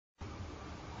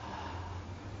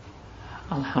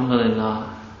Alhamdulillah.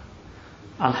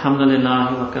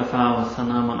 Alhamdulillah wa kafa wa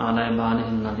salamun ala ibadihi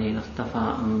alladhina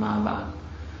istafa amma ba'd.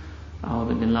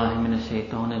 A'udhu billahi minash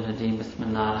shaitanir rajim.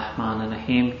 Bismillahir rahmanir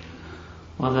rahim.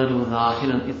 Wa dharu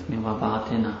zahiral ithmi wa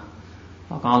batina.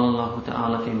 Wa qala Allah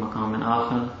ta'ala fi maqamin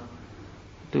akhir.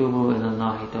 Tubu ila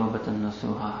Allahi tawbatan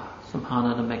nasuha.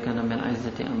 Subhana rabbika rabbil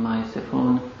izzati amma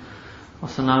yasifun. Wa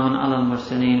salamun ala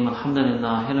al-mursalin.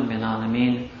 Walhamdulillahi rabbil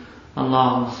alamin.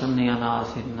 Allahumma salli ala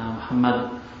Sayyidina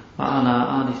Muhammad wa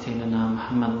ala ali Sayyidina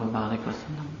Muhammad wa barik wa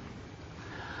sallam.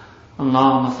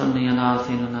 Allahumma salli ala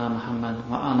Sayyidina Muhammad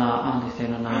wa ala ali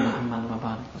Sayyidina Muhammad wa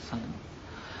barik wa sallam.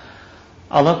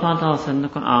 Allah Ta'ala said in the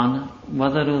Qur'an,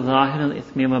 وَذَرُوا ظَاهِرَ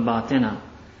الْإِثْمِ وَبَاطِنَ,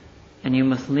 and you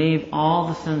must leave all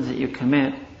the sins that you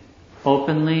commit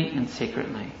openly and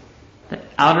secretly. The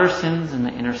outer sins and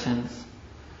the inner sins.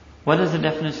 What is the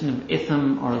definition of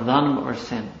ithm or dhanb or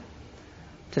sin?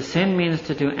 To sin means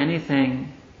to do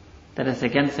anything that is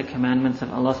against the commandments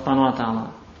of Allah subhanahu wa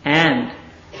ta'ala, and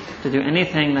to do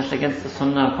anything that's against the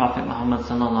sunnah of Prophet Muhammad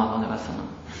sallallahu alaihi wasallam.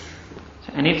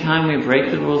 So anytime we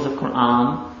break the rules of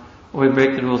Qur'an or we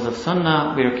break the rules of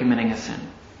sunnah, we are committing a sin.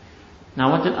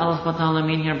 Now what did Allah subhanahu wa ta'ala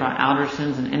mean here by outer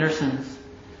sins and inner sins?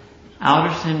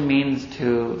 Outer sin means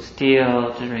to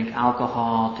steal, to drink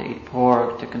alcohol, to eat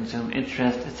pork, to consume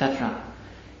interest, etc.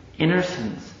 Inner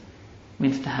sins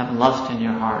means to have lust in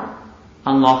your heart,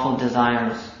 unlawful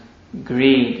desires,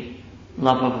 greed,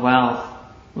 love of wealth,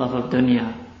 love of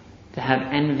dunya, to have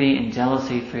envy and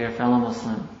jealousy for your fellow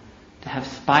Muslim, to have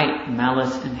spite,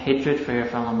 malice and hatred for your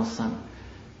fellow Muslim,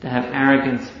 to have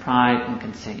arrogance, pride and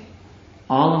conceit.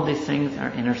 All of these things are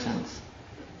inner sins.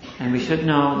 And we should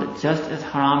know that just as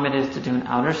haram it is to do an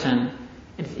outer sin,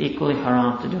 it is equally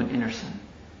haram to do an inner sin.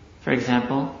 For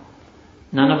example,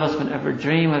 none of us would ever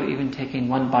dream of even taking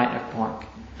one bite of pork.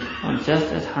 Or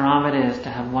just as haram it is to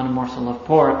have one morsel of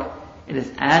pork, it is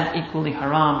as equally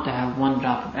haram to have one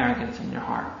drop of arrogance in your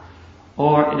heart.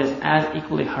 Or it is as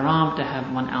equally haram to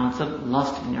have 1 ounce of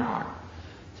lust in your heart.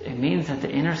 So it means that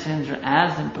the inner sins are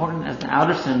as important as the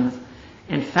outer sins.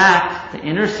 In fact, the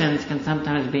inner sins can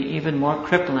sometimes be even more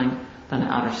crippling than the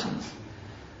outer sins.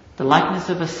 The likeness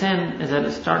of a sin is that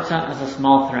it starts out as a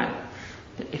small thread.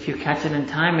 If you catch it in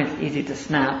time, it's easy to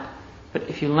snap. But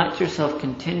if you let yourself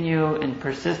continue and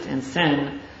persist in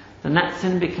sin, then that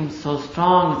sin becomes so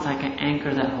strong, it's like an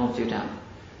anchor that holds you down.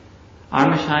 Our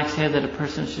Mashaykh say that a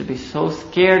person should be so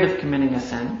scared of committing a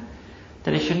sin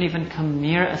that he shouldn't even come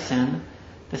near a sin.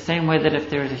 The same way that if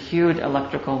there is a huge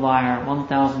electrical wire,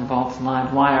 1000 volts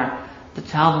live wire, the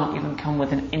child won't even come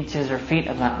within inches or feet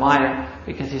of that wire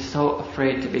because he's so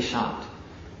afraid to be shocked.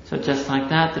 So just like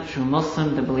that, the true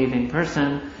Muslim, the believing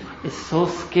person, is so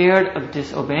scared of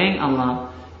disobeying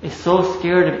Allah, is so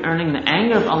scared of earning the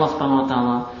anger of Allah subhanahu wa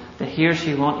ta'ala, that he or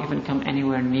she won't even come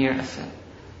anywhere near a sin.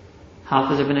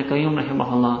 Hafiz ibn Qayyum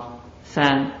rahimahullah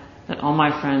said that, oh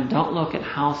my friend, don't look at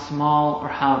how small or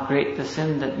how great the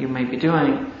sin that you may be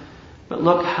doing, but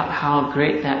look how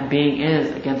great that being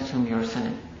is against whom you are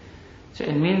sinning. So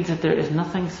it means that there is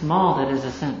nothing small that is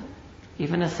a sin.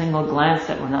 Even a single glance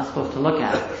that we're not supposed to look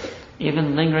at,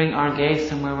 even lingering our gaze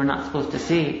somewhere we're not supposed to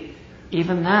see,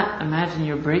 even that, imagine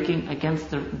you're breaking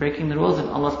the rules of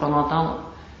Allah subhanahu wa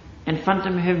ta'ala. In front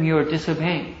of him you are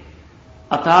disobeying.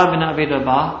 Ata bin Abi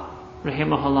Rabah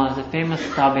rahimahullah is a famous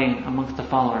tabi'in amongst the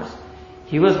followers.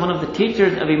 He was one of the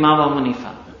teachers of Imam Abu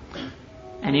Hanifa.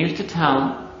 And he used to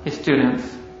tell his students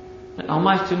that, oh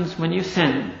my students, when you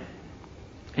sin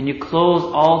and you close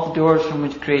all the doors from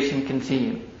which creation can see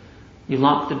you, you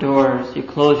lock the doors, you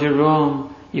close your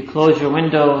room, you close your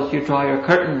windows, you draw your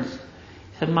curtains.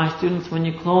 He said, my students, when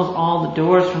you close all the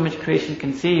doors from which creation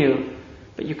can see you,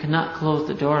 but you cannot close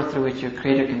the door through which your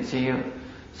Creator can see you.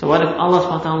 So what if Allah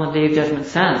subhanahu wa ta'ala on the Day of Judgment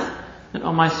says that,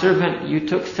 oh my servant, you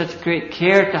took such great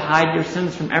care to hide your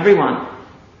sins from everyone.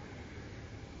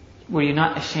 Were you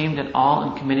not ashamed at all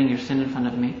in committing your sin in front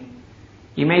of me?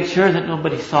 You made sure that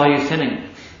nobody saw you sinning.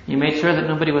 You made sure that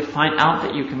nobody would find out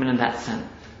that you committed that sin.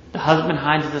 The husband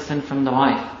hides the sin from the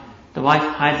wife. The wife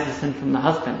hides the sin from the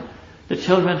husband. The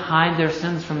children hide their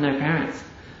sins from their parents.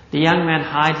 The young man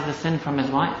hides the sin from his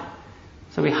wife.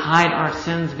 So we hide our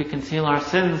sins, we conceal our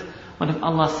sins. What if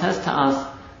Allah says to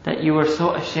us that you were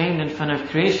so ashamed in front of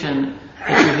creation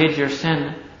that you hid your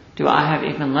sin? Do I have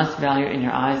even less value in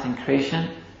your eyes than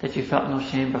creation, that you felt no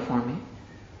shame before me?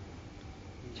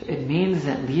 So it means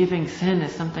that leaving sin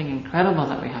is something incredible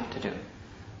that we have to do.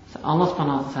 So Allah subhanahu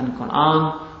wa ta'ala said in the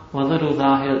Qur'an, وَذَرُوا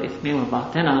ظَاهِرَ الْإِثْمِ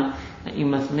وَبَاطِنَ, that you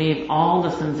must leave all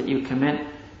the sins that you commit,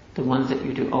 the ones that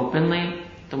you do openly,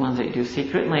 the ones that you do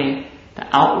secretly,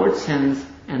 the outward sins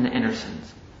and the inner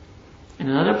sins. In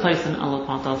another place in Allah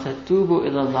subhanahu wa ta'ala said, Tubu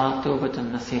ilallah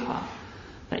tawbatan nasiha,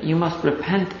 that you must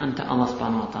repent unto Allah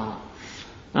subhanahu wa ta'ala.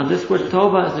 Now this word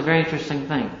tawbah is a very interesting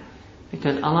thing,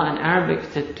 because Allah in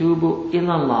Arabic said Tubu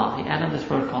ilallah. He added this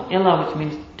word called ilah, which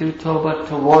means do tawbah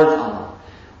towards Allah.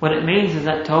 What it means is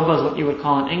that tawbah is what you would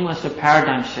call in English a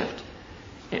paradigm shift.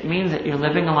 It means that you're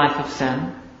living a life of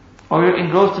sin, or you're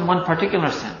engrossed in one particular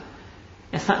sin.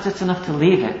 It's not just enough to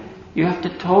leave it. You have to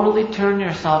totally turn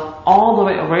yourself all the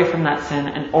way away from that sin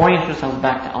and orient yourself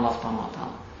back to Allah subhanahu wa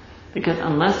ta'ala. Because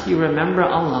unless you remember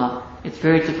Allah, it's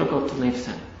very difficult to leave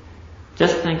sin.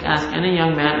 Just think, ask any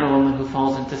young man or woman who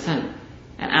falls into sin,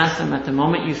 and ask them, at the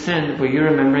moment you sinned, were you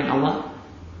remembering Allah?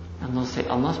 And they'll say,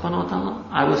 Allah subhanahu wa ta'ala,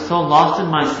 I was so lost in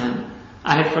my sin,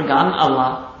 I had forgotten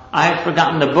Allah, I had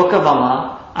forgotten the book of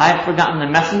Allah, I had forgotten the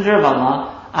messenger of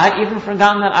Allah, I had even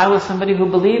forgotten that I was somebody who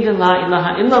believed in La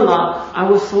ilaha illallah. I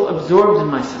was so absorbed in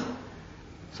my sin.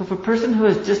 So if a person who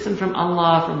is distant from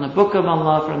Allah, from the book of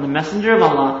Allah, from the messenger of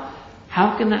Allah,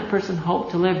 how can that person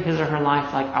hope to live his or her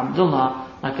life like Abdullah,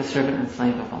 like a servant and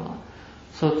slave of Allah?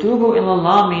 So tubu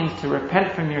ilallah means to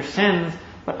repent from your sins,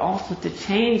 but also to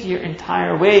change your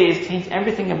entire ways, change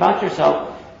everything about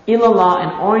yourself, ilallah,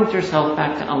 and orient yourself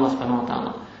back to Allah subhanahu wa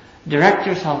ta'ala. Direct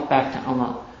yourself back to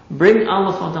Allah. Bring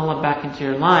Allah subhanahu wa ta'ala back into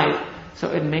your life, so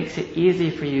it makes it easy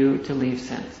for you to leave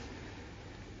sins.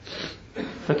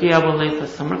 Faqih Abu Layth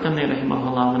as-Samarkandi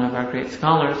rahimahullah, one of our great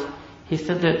scholars, he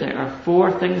said that there are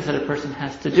 4 things that a person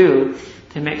has to do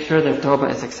to make sure their tawbah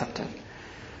is accepted.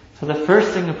 So the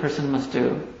first thing a person must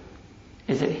do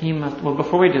is that he must, well,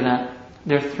 before we do that,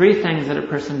 there are 3 things that a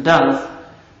person does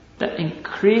that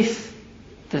increase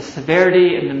the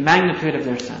severity and the magnitude of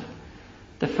their sin.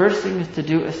 The first thing is to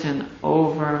do a sin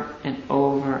over and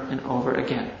over and over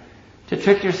again. To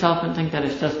trick yourself and think that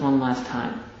it's just one last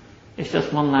time. It's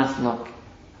just one last look.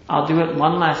 I'll do it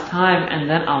one last time and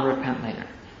then I'll repent later.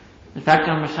 In fact,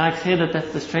 our Mashaykh say that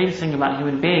that's the strange thing about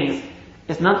human beings.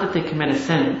 It's not that they commit a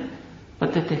sin,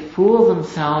 but that they fool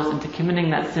themselves into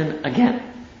committing that sin again.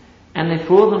 And they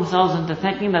fool themselves into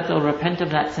thinking that they'll repent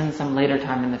of that sin some later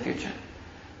time in the future.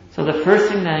 So the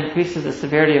first thing that increases the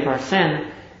severity of our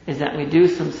sin is that we do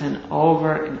some sin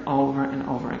over and over and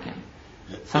over again.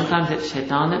 Sometimes it's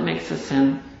shaitan that makes us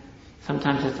sin.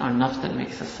 Sometimes it's our nafs that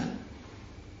makes us sin.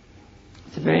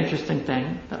 It's a very interesting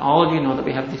thing that all of you know that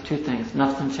we have these 2 things,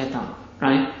 nafs and shaitan,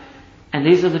 right? And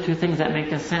these are the 2 things that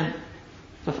make us sin.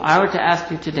 So if I were to ask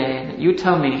you today, that you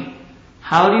tell me,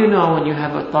 how do you know when you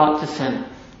have a thought to sin,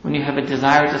 when you have a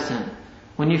desire to sin,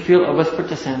 when you feel a whisper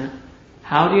to sin,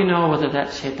 how do you know whether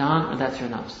that's shaitan or that's your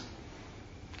nafs?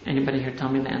 Anybody here tell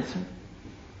me the answer?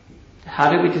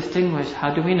 How do we distinguish,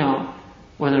 how do we know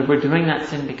whether we're doing that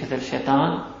sin because of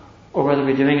shaitan or whether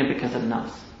we're doing it because of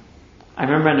nafs? I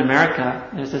remember in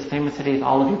America, there's this famous hadith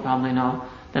all of you probably know,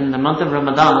 that in the month of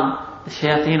Ramadan, the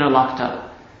shayateen are locked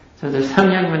up. So there's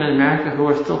some young men in America who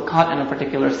are still caught in a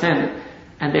particular sin,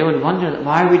 and they would wonder,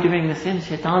 why are we doing this sin?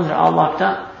 Shaitans are all locked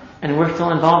up, and we're still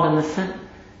involved in this sin.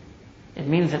 It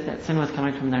means that that sin was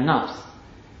coming from their nafs.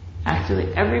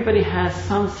 Actually, everybody has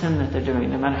some sin that they're doing,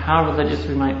 no matter how religious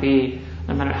we might be,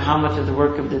 no matter how much of the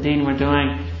work of the deen we're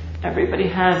doing. Everybody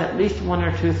has at least 1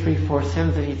 or 2, 3, 4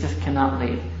 sins that he just cannot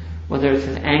leave. Whether it's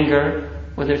his anger,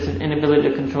 whether it's his inability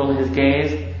to control his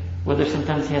gaze, whether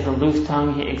sometimes he has a loose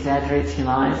tongue, he exaggerates, he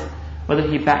lies, whether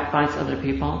he backbites other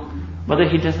people, whether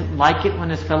he doesn't like it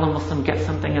when his fellow Muslim gets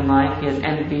something in life, he has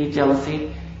envy,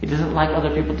 jealousy, he doesn't like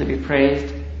other people to be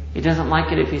praised, he doesn't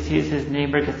like it if he sees his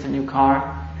neighbor gets a new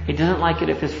car, he doesn't like it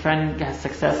if his friend has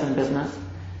success in business.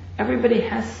 Everybody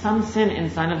has some sin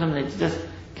inside of them that just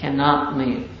cannot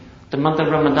leave. The month of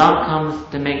Ramadan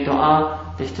comes, they make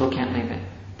dua, they still can't leave it.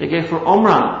 They go for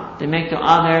Umrah, they make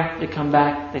dua there, they come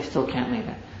back, they still can't leave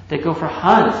it. They go for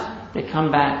Hajj, they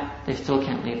come back, they still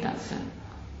can't leave that sin.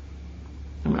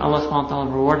 And when Allah subhanahu wa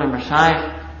ta'ala rewarded our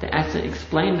Mashaykh, they actually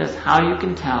explained us how you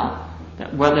can tell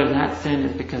that whether that sin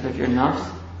is because of your nafs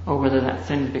or whether that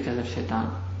sin is because of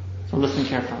shaitan. So listen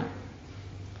carefully.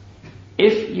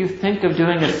 If you think of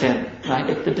doing a sin, right,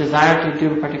 if the desire to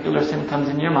do a particular sin comes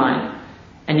in your mind,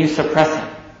 and you suppress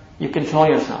it, you control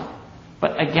yourself.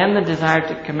 But again the desire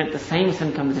to commit the same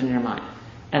sin comes in your mind,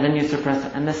 and then you suppress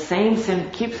it. And the same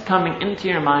sin keeps coming into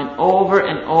your mind over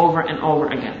and over and over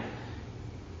again.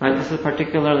 Right, this is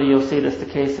particularly, you'll see this the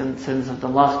case in sins of the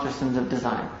lust or sins of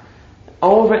desire.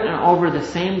 Over and over the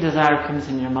same desire comes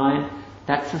in your mind.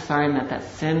 That's a sign that that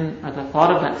sin, or the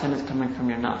thought of that sin is coming from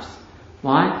your nafs.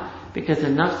 Why? Because the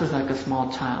nafs is like a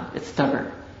small child. It's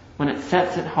stubborn. When it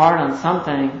sets it hard on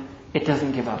something, it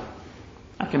doesn't give up.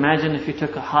 Like imagine if you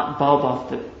took a hot bulb off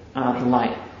the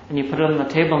light, and you put it on the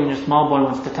table and your small boy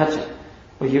wants to touch it.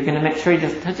 Or you're going to make sure he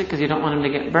doesn't touch it because you don't want him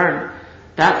to get burned.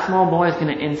 That small boy is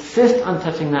going to insist on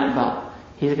touching that bell.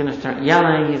 He's going to start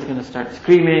yelling, he's going to start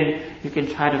screaming. You can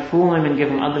try to fool him and give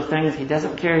him other things. He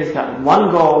doesn't care, he's got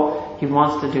one goal, he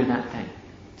wants to do that thing.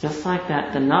 Just like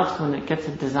that, the nafs, when it gets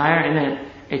a desire in it,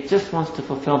 it just wants to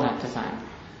fulfill that desire.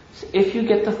 So if you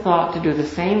get the thought to do the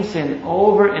same sin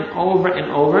over and over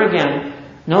and over again,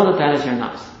 know that that is your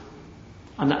nafs.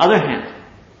 On the other hand,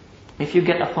 if you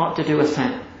get a thought to do a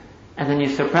sin, and then you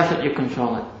suppress it, you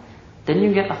control it. Then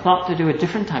you get a thought to do a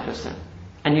different type of sin,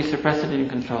 and you suppress it and you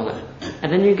control it.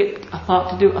 And then you get a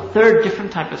thought to do a third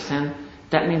different type of sin,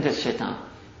 that means it's shaitan.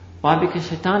 Why? Because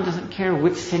shaitan doesn't care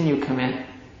which sin you commit.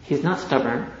 He's not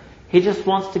stubborn. He just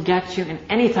wants to get you in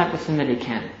any type of sin that he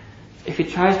can. If he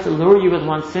tries to lure you with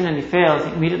one sin and he fails,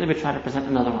 he immediately will try to present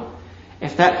another one.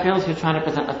 If that fails, he'll try to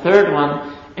present a third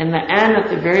one. In the end, at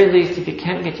the very least, if he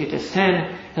can't get you to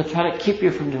sin, he'll try to keep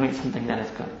you from doing something that is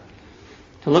good.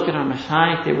 To look at our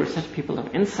mashayikh, they were such people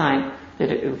of insight that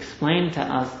it explained to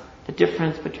us the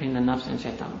difference between the nafs and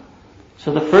shaitan.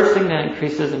 So the first thing that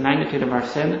increases the magnitude of our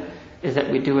sin is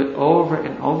that we do it over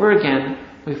and over again.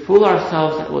 We fool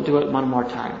ourselves that we'll do it one more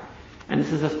time. And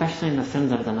this is especially in the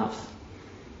sins of the nafs.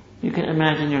 You can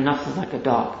imagine your nafs is like a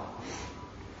dog.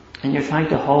 And you're trying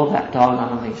to hold that dog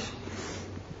on a leash.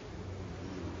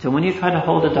 So when you try to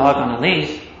hold a dog on a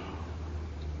leash,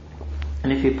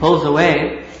 and if he pulls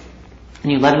away,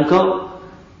 and you let him go,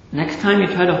 next time you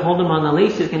try to hold him on the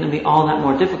leash, it's going to be all that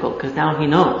more difficult, because now he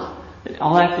knows that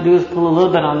all I have to do is pull a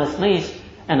little bit on this leash,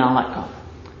 and I'll let go.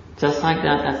 Just like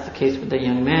that, that's the case with the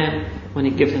young man, when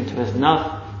he gives into his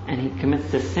nafs, and he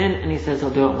commits this sin, and he says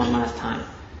he'll do it one last time.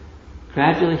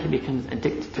 Gradually he becomes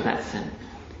addicted to that sin.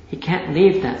 He can't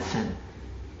leave that sin.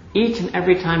 Each and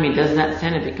every time he does that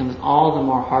sin, it becomes all the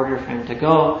more harder for him to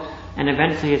go, and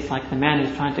eventually it's like the man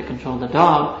who's trying to control the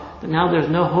dog, but now there's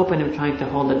no hope in him trying to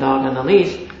hold the dog on the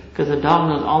leash, because the dog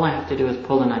knows all I have to do is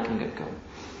pull and I can get go.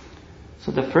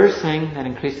 So the first thing that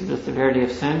increases the severity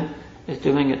of sin is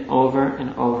doing it over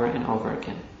and over and over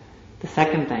again. The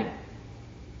second thing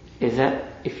is that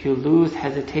if you lose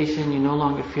hesitation, you no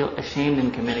longer feel ashamed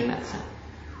in committing that sin.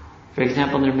 For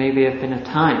example, there may have been a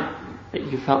time that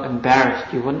you felt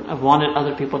embarrassed. You wouldn't have wanted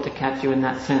other people to catch you in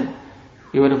that sin.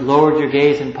 You would have lowered your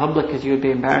gaze in public because you would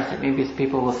be embarrassed that maybe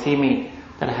people will see me,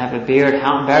 that I have a beard.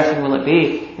 How embarrassing will it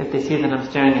be if they see that I'm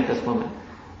staring at this woman?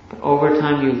 But over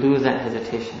time you lose that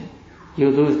hesitation. You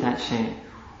lose that shame.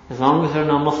 As long as there are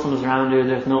no Muslims around you,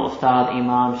 there's no Ustad,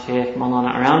 Imam, Shaykh,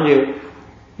 Maulana around you,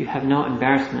 you have no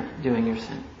embarrassment doing your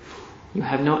sin. You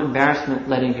have no embarrassment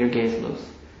letting your gaze loose.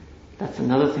 That's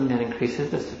another thing that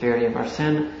increases the severity of our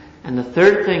sin. And the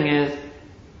third thing is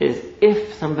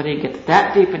if somebody gets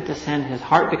that deep into sin, his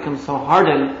heart becomes so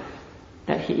hardened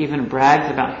that he even brags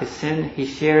about his sin. He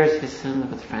shares his sin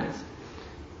with friends.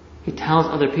 He tells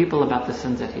other people about the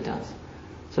sins that he does.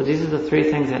 So these are the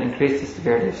three things that increase the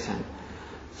severity of sin.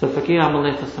 So Faqih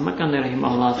Abdullah Samarkandi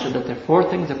rahimahullah said that there are four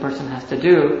things a person has to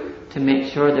do to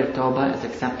make sure their tawbah is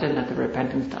accepted, that the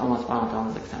repentance to Allah subhanahu wa ta'ala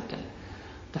is accepted.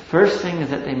 The first thing is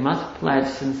that they must pledge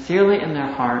sincerely in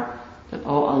their heart that,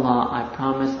 oh Allah, I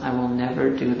promise I will never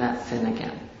do that sin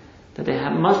again. That they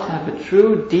must have a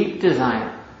true deep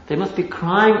desire. They must be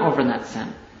crying over that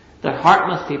sin. Their heart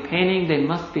must be paining. They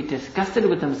must be disgusted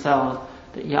with themselves.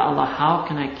 That, Ya Allah, how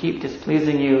can I keep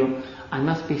displeasing you? I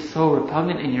must be so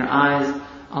repugnant in your eyes.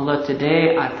 Allah,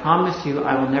 today I promise you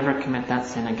I will never commit that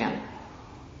sin again.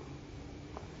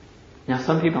 Now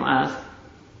some people ask,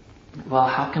 well,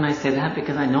 how can I say that?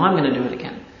 Because I know I'm going to do it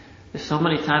again. There's so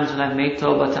many times that I've made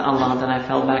tawbah to Allah, then I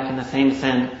fell back in the same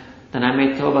sin. Then I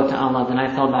made tawbah to Allah, then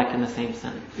I fell back in the same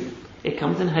sin. It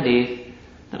comes in Hadith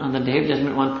that on the Day of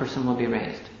Judgment one person will be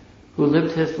raised who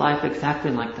lived his life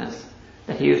exactly like this.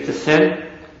 That he used to sin,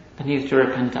 then he used to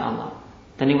repent to Allah.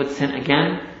 Then he would sin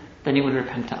again, then he would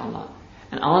repent to Allah.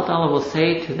 And Allah Ta'ala will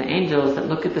say to the angels that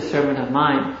look at the servant of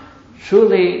mine,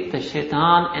 truly the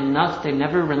shaitan and nafs, they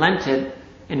never relented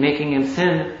in making him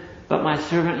sin, but my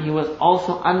servant, he was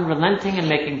also unrelenting in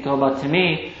making tawbah to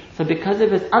me. So because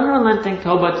of his unrelenting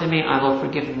tawbah to me, I will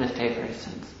forgive him this day for his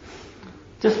sins.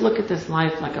 Just look at this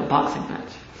life like a boxing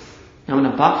match. Now when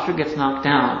a boxer gets knocked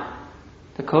down,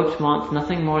 the coach wants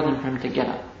nothing more than for him to get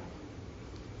up.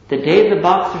 The day the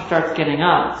boxer stops getting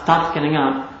up,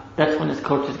 that's when his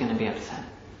coach is going to be upset.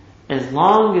 As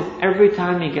long as every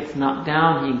time he gets knocked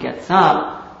down, he gets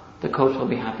up, the coach will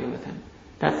be happy with him.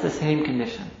 That's the same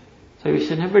condition. So you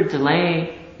should never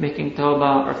delay making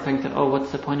tawbah or think that, oh,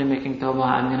 what's the point of making tawbah?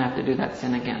 I'm going to have to do that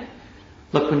sin again.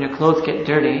 Look, when your clothes get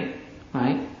dirty,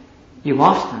 right, you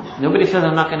wash them. Nobody says,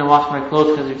 I'm not going to wash my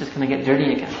clothes because they're just going to get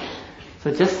dirty again.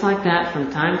 So just like that,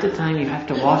 from time to time, you have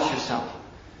to wash yourself.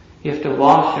 You have to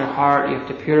wash your heart, you have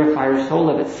to purify your soul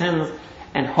of its sins,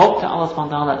 and hope to Allah subhanahu wa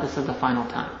ta'ala that this is the final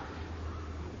time.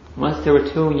 Once there were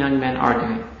two young men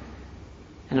arguing,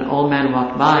 and an old man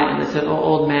walked by, and they said, "Oh,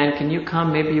 old man, can you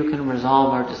come? Maybe you can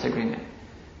resolve our disagreement."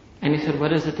 And he said,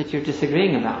 "What is it that you're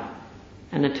disagreeing about?"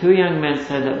 And the two young men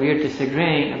said that we are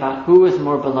disagreeing about who is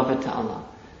more beloved to Allah.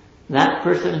 That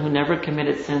person who never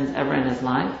committed sins ever in his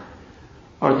life,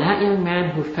 or that young man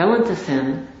who fell into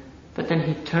sin, but then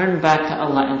he turned back to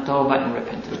Allah in tawbah and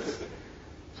repentance.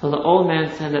 So the old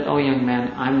man said that, "Oh young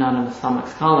man, I'm not an Islamic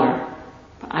scholar,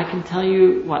 but I can tell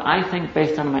you what I think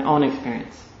based on my own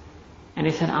experience." And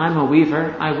he said, "I'm a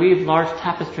weaver. I weave large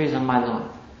tapestries on my loom.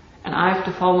 And I have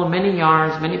to follow many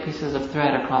yarns, many pieces of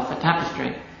thread across the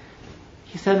tapestry."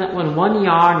 He said that when one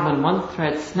yarn, when one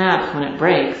thread snaps, when it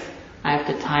breaks, I have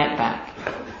to tie it back.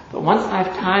 But once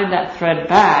I've tied that thread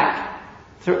back,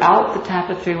 throughout the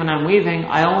tapestry when I'm weaving,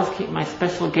 I always keep my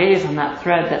special gaze on that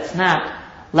thread that snapped,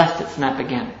 lest it snap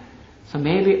again. So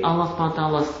maybe Allah subhanahu wa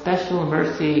ta'ala's special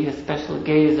mercy, His special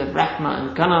gaze of rahmah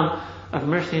and karam, of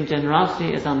mercy and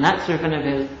generosity is on that servant of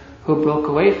His who broke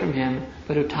away from Him,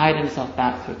 but who tied himself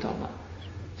back through tawbah.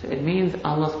 So it means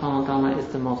Allah subhanahu wa ta'ala is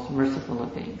the most merciful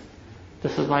of beings.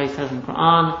 This is why He says in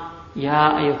Qur'an,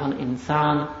 "Ya ayyuhal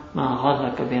insan ma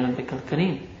gharraka bi rabbikal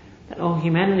kareem." That, "Oh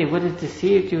humanity, what has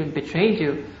deceived you and betrayed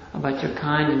you about your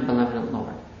kind and benevolent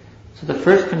Lord?" So the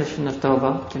first condition of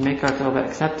tawbah, to make our tawbah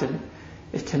accepted,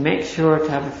 is to make sure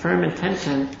to have a firm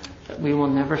intention that we will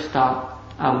never stop.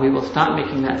 We will stop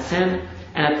making that sin,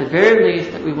 and at the very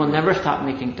least that we will never stop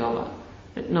making tawbah.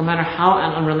 No matter how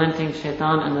unrelenting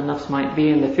shaitan and the nafs might be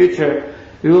in the future,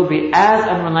 we will be as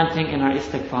unrelenting in our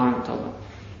istighfar and tawbah.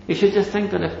 You should just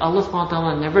think that if Allah subhanahu wa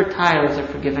ta'ala never tires of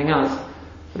forgiving us,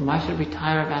 then why should we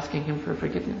tire of asking Him for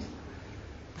forgiveness?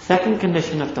 The second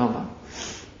condition of tawbah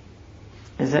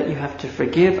is that you have to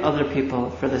forgive other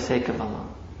people for the sake of Allah.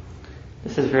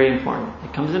 This is very important.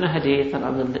 It comes in a hadith that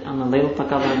on the Laylatul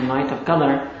Qadr, the night of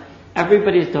Qadr,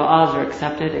 everybody's du'as are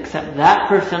accepted except that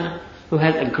person who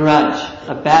has a grudge,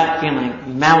 a bad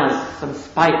feeling, malice, some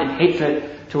spite and hatred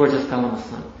towards his fellow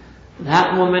Muslim.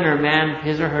 That woman or man,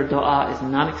 his or her dua is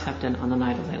not accepted on the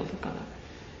night of Laylatul Qadr.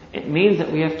 It means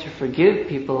that we have to forgive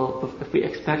people if we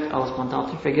expect Allah subhanahu wa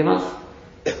ta'ala to forgive us.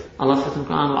 Allah says in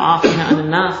Qur'an, وَعَافِنَا عَنِ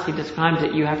النَّاسِ. He describes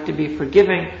that you have to be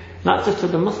forgiving, not just to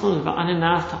the Muslims, but عَنِ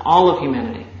النَّاسِ, to all of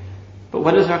humanity. But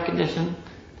what is our condition?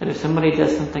 That if somebody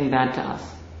does something bad to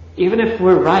us, even if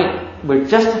we're right, we're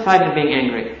justified in being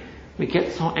angry. We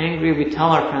get so angry, we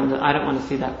tell our friends that I don't want to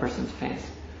see that person's face.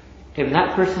 If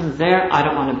that person's there, I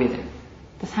don't want to be there.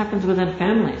 This happens within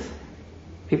families.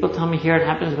 People tell me here it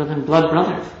happens within blood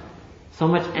brothers. So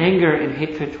much anger and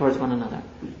hatred towards one another.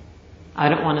 I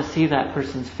don't want to see that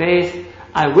person's face.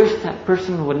 I wish that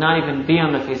person would not even be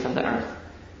on the face of the earth.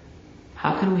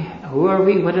 Who are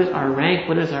we? What is our rank?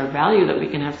 What is our value that we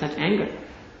can have such anger?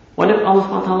 What if Allah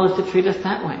subhanahu wa ta'ala is to treat us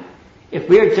that way? If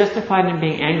we are justified in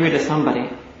being angry to somebody,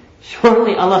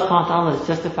 surely Allah subhanahu wa ta'ala is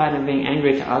justified in being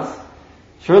angry to us.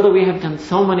 Surely we have done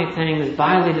so many things,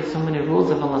 violated so many rules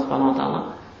of Allah subhanahu wa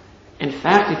ta'ala. In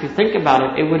fact, if you think about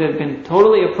it, it would have been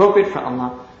totally appropriate for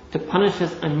Allah to punish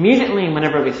us immediately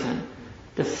whenever we sin.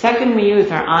 The second we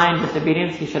used our eye in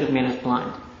disobedience, He should have made us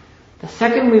blind. The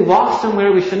second we walked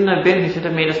somewhere we shouldn't have been, He should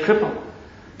have made us crippled.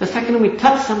 The second we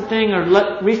touched something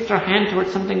or reached our hand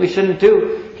towards something we shouldn't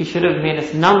do, He should have made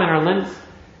us numb in our limbs.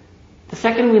 The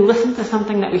second we listened to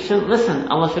something that we shouldn't listen,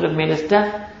 Allah should have made us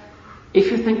deaf.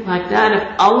 If you think like that,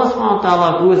 if Allah subhanahu wa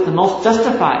ta'ala, who is the most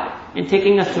justified in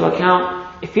taking us to account,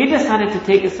 if He decided to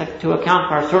take us to account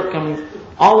for our shortcomings,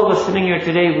 all of us sitting here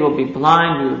today, we will be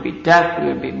blind, we will be deaf, we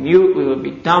will be mute, we will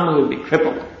be dumb, we will be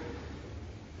crippled.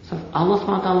 So if Allah subhanahu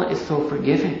wa ta'ala is so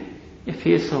forgiving, if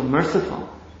He is so merciful,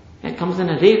 it comes in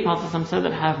a hadith, Prophet said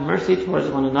that have mercy towards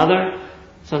one another,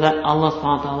 so that Allah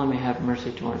subhanahu wa ta'ala may have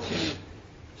mercy towards you.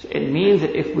 So it means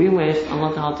that if we wish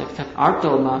Allah ta'ala to accept our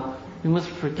tawbah, we must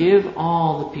forgive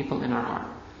all the people in our heart.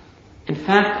 In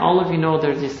fact, all of you know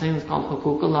there's these things called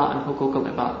huququllah and huquq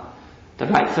al-ibad. The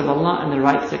rights of Allah and the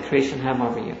rights that creation have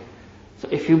over you. So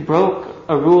if you broke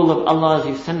a rule of Allah's,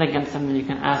 you sinned against Him, then you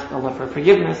can ask Allah for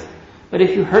forgiveness. But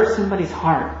if you hurt somebody's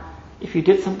heart, if you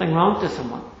did something wrong to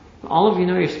someone, all of you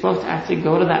know you're supposed to actually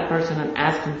go to that person and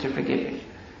ask them to forgive you.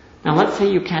 Now let's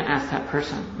say you can't ask that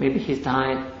person. Maybe he's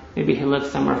died, maybe he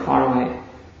lives somewhere far away.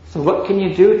 So what can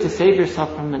you do to save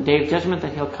yourself from the day of judgment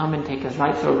that He'll come and take His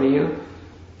rights over you?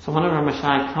 So one of our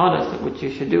mashayikh taught us that what you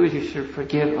should do is you should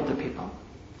forgive other people.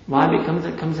 Why? Because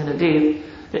it comes in a hadith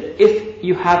that if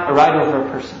you have a right over a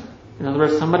person, in other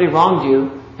words, somebody wronged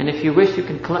you, and if you wish, you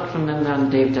can collect from them on the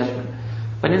day of judgment.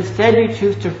 But instead you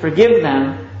choose to forgive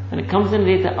them, then it comes in the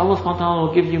date that Allah subhanahu wa ta'ala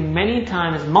will give you many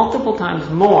times, multiple times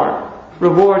more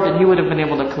reward than you would have been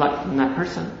able to collect from that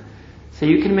person. So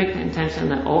you can make the intention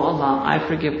that, oh Allah, I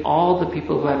forgive all the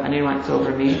people who have any rights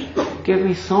over me. Give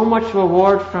me so much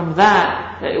reward from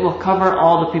that it will cover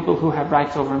all the people who have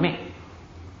rights over me.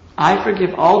 I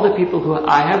forgive all the people who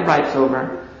I have rights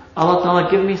over. Allah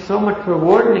Ta'ala give me so much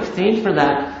reward in exchange for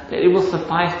that it will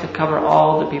suffice to cover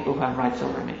all the people who have rights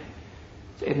over me.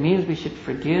 So it means we should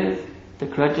forgive the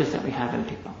grudges that we have in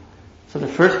people. So the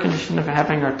first condition of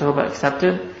having our tawbah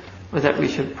accepted was that we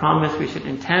should promise, we should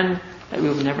intend that we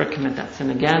will never commit that sin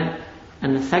again.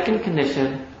 And the second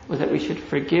condition was that we should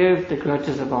forgive the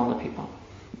grudges of all the people.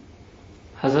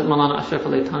 Hazrat Maulana Ashraf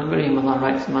Ali Tanvir, Allah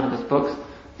writes in one of his books,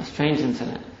 a strange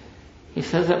incident. He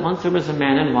says that once there was a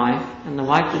man and wife, and the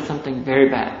wife did something very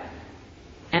bad.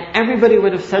 And everybody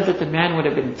would have said that the man would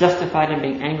have been justified in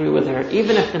being angry with her.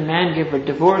 Even if the man gave her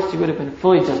divorce, he would have been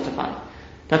fully justified.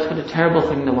 That's what a terrible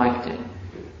thing the wife did.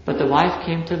 But the wife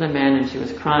came to the man and she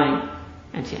was crying,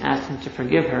 and she asked him to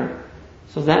forgive her.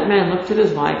 So that man looked at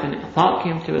his wife, and a thought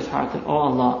came to his heart that, oh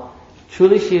Allah,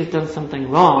 truly she has done something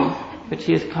wrong, but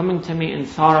she is coming to me in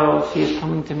sorrow, she is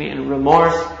coming to me in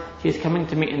remorse, she is coming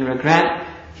to me in regret,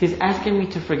 she is asking me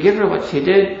to forgive her what she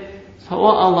did. So, oh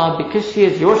Allah, because she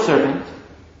is your servant,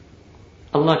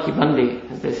 Allah ki bandi,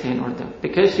 as they say in Urdu,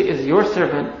 because she is your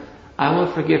servant, I will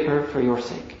forgive her for your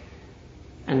sake.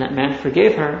 And that man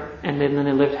forgave her, and then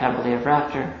they lived happily ever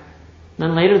after.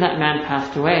 Then later that man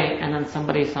passed away, and then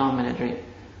somebody saw him in a dream.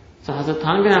 So Hazrat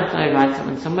Tanvir Ahmad writes that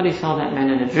when somebody saw that man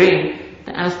in a dream,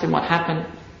 they asked him what happened,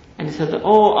 and he said that,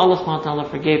 oh, Allah subhanahu wa ta'ala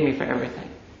forgave me for everything.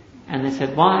 And they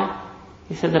said, why?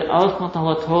 He said that Allah subhanahu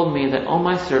wa ta'ala told me that, oh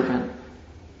my servant,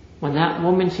 when that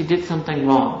woman, she did something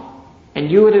wrong,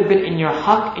 and you would have been in your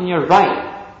haqq, in your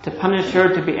right, to punish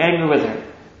her, to be angry with her.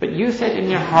 But you said in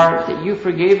your heart that you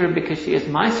forgave her because she is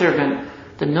my servant,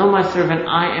 then know my servant,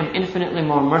 I am infinitely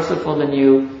more merciful than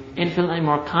you, infinitely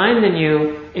more kind than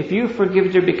you. If you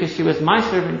forgive her because she was my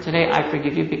servant today, I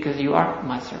forgive you because you are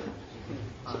my servant.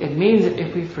 So it means that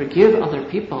if we forgive other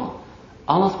people,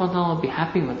 Allah subhanahu wa ta'ala will be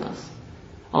happy with us.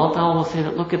 Allah ta'ala will say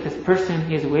that, look at this person,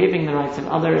 he is waiving the rights of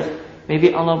others.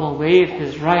 Maybe Allah will waive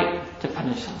his right to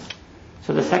punish us.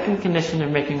 So the second condition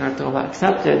of making our tawbah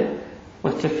accepted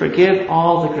was to forgive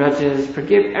all the grudges,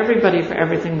 forgive everybody for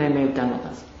everything they may have done with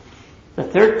us. The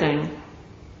third thing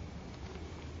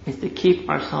is to keep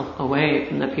ourselves away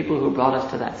from the people who brought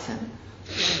us to that sin.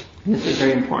 And this is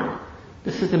very important.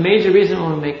 This is the major reason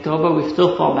when we make tawbah, we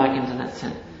still fall back into that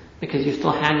sin. Because you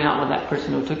still hang out with that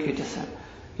person who took you to sin.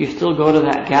 You still go to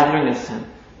that gathering of sin.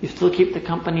 You still keep the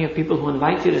company of people who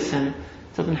invite you to sin.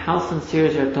 So then how sincere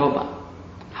is your tawbah?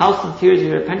 How sincere is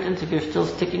your repentance if you're still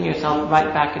sticking yourself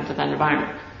right back into that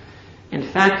environment? In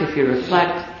fact, if you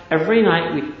reflect, every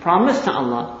night we promise to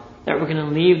Allah that we're going to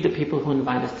leave the people who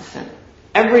invite us to sin.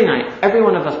 Every night, every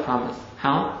one of us promise.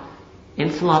 How? In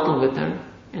Salatul Witr,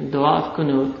 in Dua of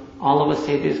Qunut, all of us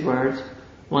say these words,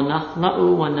 وَنَخْلَأُ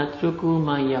وَنَتْرُكُ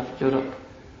مَا يَفْجُرُكَ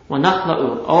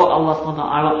وَنَخْلَأُ, oh Allah subhanahu wa ta'ala,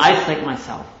 I will isolate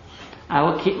myself. I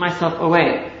will keep myself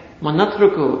away.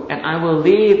 وَنَتْرُكُ, and I will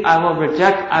leave, I will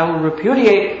reject, I will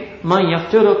repudiate مَا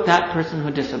يَفْجُرُكَ, that person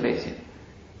who disobeys you.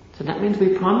 So that means we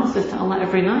promise this to Allah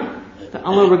every night. That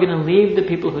Allah, we're going to leave the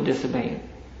people who disobey you.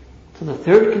 So the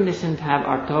third condition to have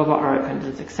our tawbah, our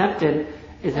repentance accepted,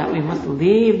 is that we must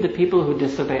leave the people who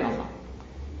disobey Allah.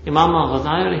 Imam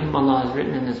al-Ghazali rahimahullah has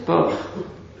written in his book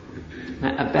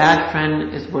that a bad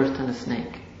friend is worse than a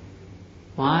snake.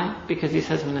 Why? Because he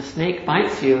says when a snake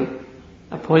bites you,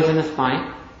 a poisonous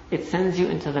bite, it sends you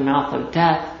into the mouth of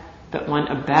death, but when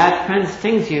a bad friend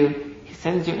stings you, he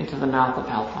sends you into the mouth of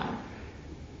hellfire.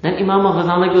 Then Imam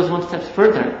al-Ghazali goes one step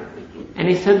further, and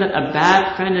he said that a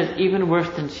bad friend is even worse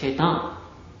than shaitan.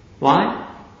 Why?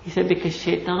 He said because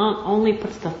shaitan only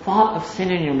puts the thought of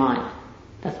sin in your mind.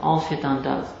 That's all shaitan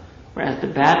does. Whereas the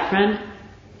bad friend,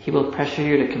 he will pressure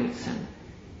you to commit sin.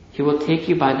 He will take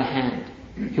you by the hand.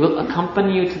 He will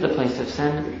accompany you to the place of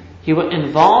sin. He will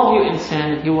involve you in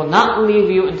sin. He will not leave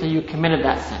you until you committed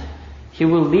that sin. He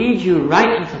will lead you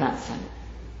right into that sin.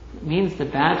 It means the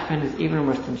bad friend is even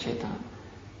worse than shaitan.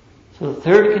 So the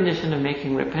third condition of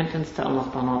making repentance to Allah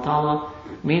subhanahu wa ta'ala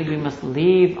means we must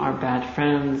leave our bad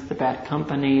friends, the bad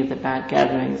company, the bad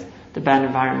gatherings, the bad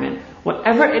environment.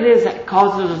 Whatever it is that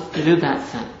causes us to do that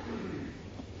sin.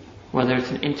 Whether it's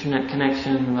an internet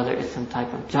connection, whether it's some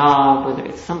type of job, whether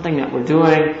it's something that we're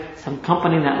doing, some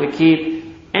company that we keep,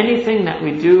 anything that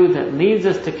we do that leads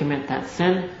us to commit that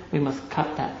sin, we must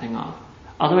cut that thing off.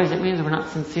 Otherwise it means we're not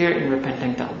sincere in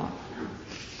repenting to Allah.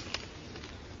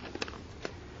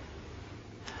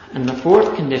 And the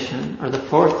fourth condition, or the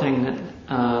fourth thing that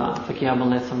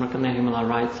Faqih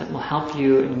writes that will help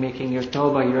you in making your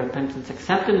tawbah, your repentance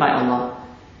accepted by Allah,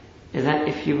 is that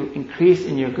if you increase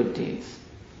in your good deeds,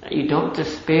 that you don't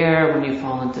despair when you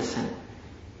fall into sin.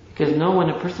 Because when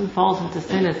a person falls into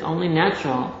sin, it's only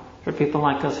natural for people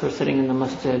like us who are sitting in the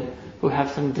masjid, who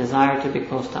have some desire to be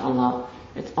close to Allah.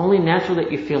 It's only natural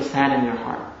that you feel sad in your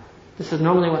heart. This is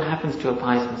normally what happens to a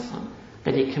pious Muslim,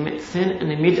 that he commits sin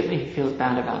and immediately he feels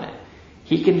bad about it.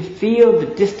 He can feel the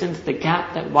distance, the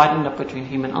gap that widened up between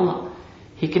him and Allah.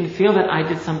 He can feel that I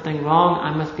did something wrong,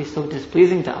 I must be so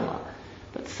displeasing to Allah.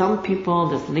 But some people,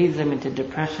 this leads them into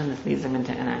depression, this leads them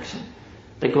into inaction.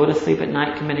 They go to sleep at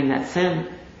night committing that sin,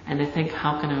 and they think,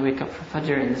 how can I wake up for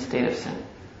Fajr in this state of sin?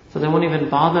 So they won't even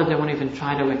bother, they won't even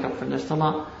try to wake up for their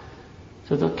Salah.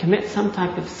 So they'll commit some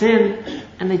type of sin,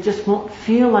 and they just won't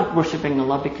feel like worshipping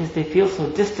Allah because they feel so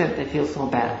distant, they feel so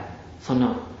bad. So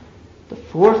no. The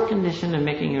fourth condition of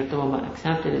making your tawbah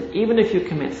accepted is even if you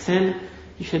commit sin,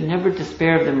 you should never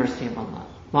despair of the mercy of Allah.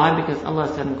 Why? Because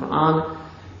Allah said in Qur'an,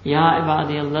 Ya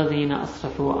ibadi alladhina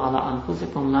asrafu ala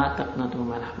anfusikum la taqnatu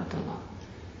min rahmatillah.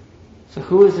 So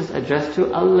who is this addressed to?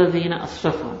 Alladhina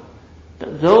asrafu.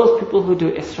 That those people who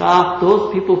do israf,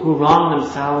 those people who wrong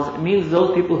themselves, it means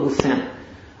those people who sin.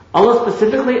 Allah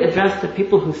specifically addressed the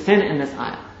people who sin in this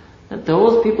ayah. That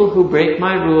those people who break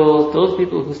my rules, those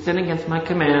people who sin against my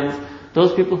commands,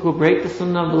 those people who break the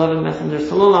sunnah of beloved Messenger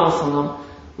sallallahu alaihi wasallam,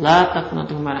 la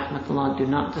taqnatu min rahmatillah, do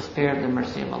not despair of the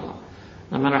mercy of Allah.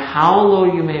 No matter how low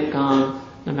you may have gone,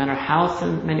 no matter how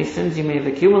many sins you may have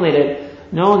accumulated,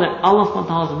 know that Allah subhanahu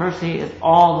wa ta'ala's mercy is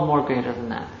all the more greater than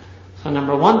that. So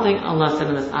number one thing Allah said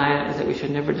in this ayah is that we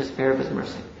should never despair of His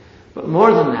mercy. But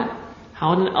more than that,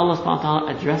 how did Allah subhanahu wa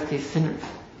ta'ala address these sinners?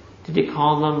 Did He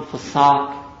call them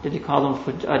fasaq? Did He call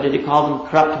them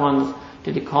corrupt ones?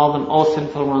 Did He call them all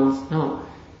sinful ones? No.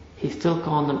 He still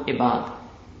called them ibad.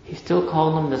 He still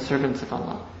called them the servants of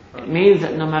Allah. It means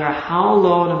that no matter how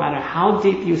low, no matter how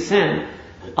deep you sin,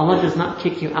 Allah does not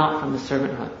kick you out from the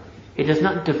servanthood. He does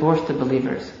not divorce the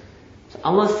believers. So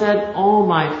Allah said, oh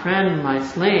my friend, my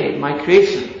slave, my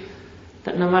creation,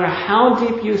 that no matter how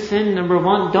deep you sin, number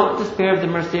one, don't despair of the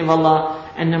mercy of Allah,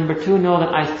 and number two, know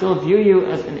that I still view you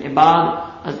as an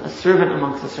ibad, as a servant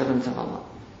amongst the servants of Allah.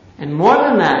 And more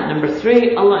than that, number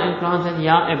three, Allah in Quran said,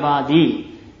 Ya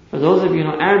ibadi. For those of you who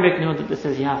know Arabic, know that this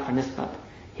is Ya for nisbat.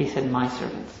 He said, my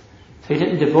servants. So He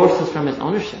didn't divorce us from His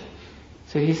ownership.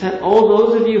 So He said, oh,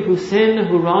 those of you who sin,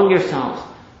 who wrong yourselves,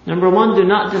 number one, do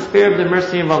not despair of the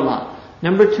mercy of Allah.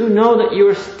 Number two, know that you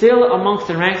are still amongst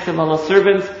the ranks of Allah's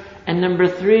servants. And number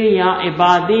three, Ya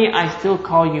ibadi, I still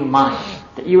call you mine.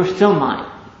 That you are still mine.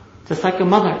 Just like a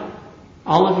mother.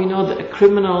 All of you know that a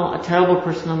criminal, a terrible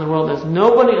person in the world, there's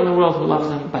nobody in the world who loves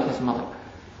him but his mother.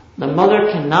 The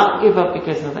mother cannot give up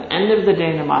because at the end of the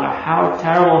day, no matter how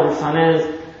terrible her son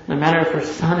is, no matter if her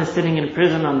son is sitting in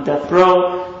prison on death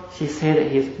row, she says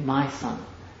that he is my son.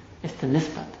 It's the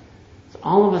nisbat. So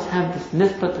all of us have this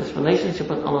nisbat, this relationship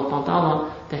with Allah subhanahu wa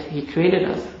ta'ala, that He created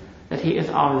us, that He is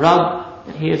our Rabb,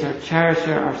 that He is our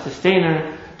cherisher, our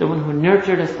sustainer, the one who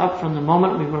nurtured us up from the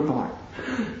moment we were born.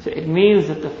 So it means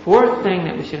that the fourth thing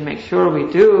that we should make sure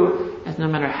we do is no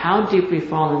matter how deep we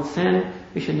fall in sin,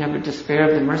 we should never despair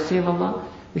of the mercy of Allah.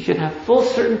 We should have full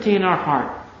certainty in our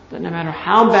heart that no matter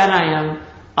how bad I am,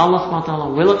 Allah subhanahu wa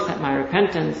ta'ala will accept my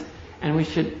repentance, and we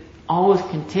should always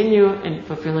continue in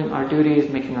fulfilling our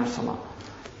duties, making our salah.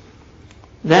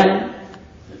 Then,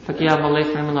 Faqih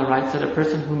Kamaluddin writes that a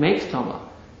person who makes tawbah,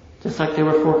 just like there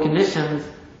were 4 conditions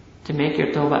to make your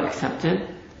tawbah accepted,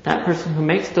 that person who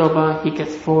makes tawbah, he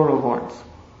gets 4 rewards.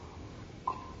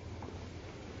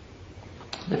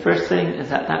 The first thing is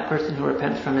that that person who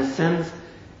repents from his sins,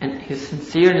 and he's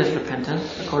sincere in his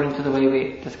repentance, according to the way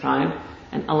we described,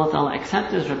 and Allah Ta'ala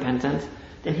accepts his repentance,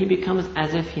 then he becomes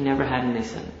as if he never had any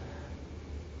sin.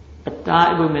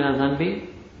 At-ta'ibu min al-dhanbi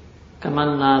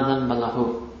kaman la dhanba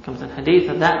lahu. Comes in hadith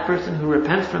that that person who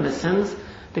repents from his sins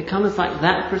becomes like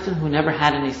that person who never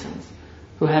had any sins,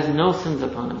 who has no sins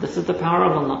upon him. This is the power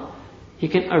of Allah. He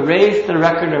can erase the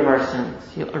record of our sins.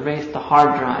 He'll erase the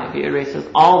hard drive. He erases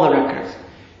all the records.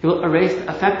 He will erase the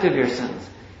effect of your sins.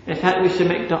 In fact, we should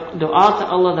make dua to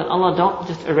Allah that Allah don't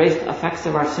just erase the effects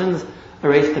of our sins,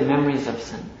 erase the memories of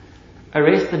sin.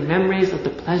 Erase the memories of the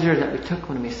pleasure that we took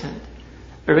when we sinned.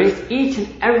 Erase each and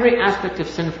every aspect of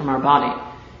sin from our body.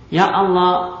 Ya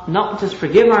Allah, not just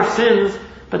forgive our sins,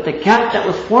 but the gap that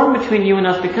was formed between you and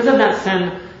us because of that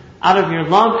sin, out of your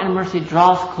love and mercy,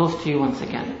 draw us close to you once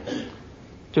again.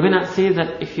 Do we not see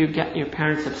that if you get your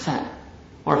parents upset,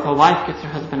 or if a wife gets her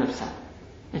husband upset,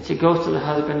 and she goes to the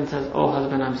husband and says, oh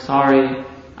husband, I'm sorry,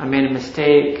 I made a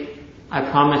mistake, I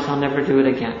promise I'll never do it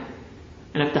again.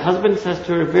 And if the husband says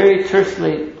to her very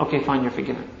tersely, okay, fine, you're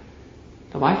forgiven,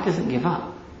 the wife doesn't give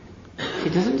up. She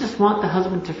doesn't just want the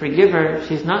husband to forgive her.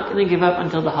 She's not going to give up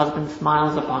until the husband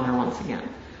smiles upon her once again,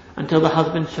 until the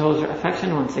husband shows her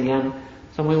affection once again.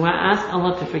 So when we ask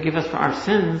Allah to forgive us for our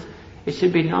sins, it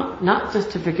should be not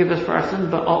just to forgive us for our sins,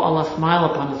 but, oh Allah, smile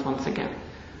upon us once again.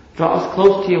 Draw us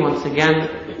close to you once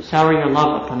again. Shower your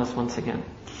love upon us once again.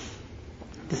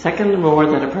 The second reward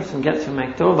that a person gets from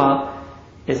making tawbah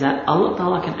is that Allah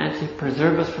Ta'ala can actually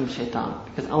preserve us from shaitan.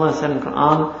 Because Allah said in the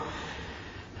Qur'an,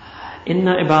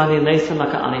 Inna ibadi laysa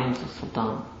laka alayhim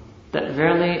sultan. That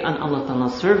verily on Allah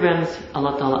Ta'ala's servants,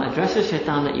 Allah Ta'ala addresses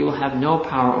shaitan that you will have no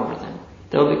power over them.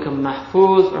 They will become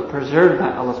mahfuz or preserved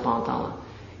by Allah Subhanahu wa Ta'ala.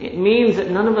 It means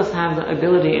that none of us have the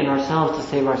ability in ourselves to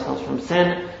save ourselves from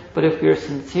sin, but if we are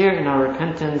sincere in our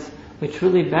repentance, we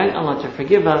truly beg Allah to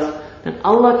forgive us, then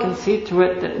Allah can see to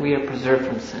it that we are preserved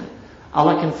from sin.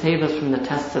 Allah can save us from the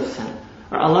tests of sin,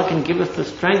 or Allah can give us the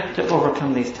strength to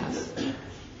overcome these tests.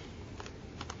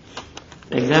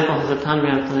 The example Hazrat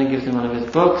Tanvi gives in one of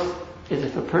his books is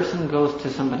if a person goes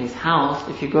to somebody's house,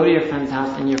 if you go to your friend's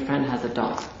house and your friend has a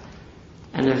dog,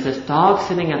 and there's this dog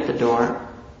sitting at the door,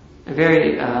 a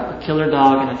very killer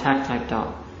dog, an attack type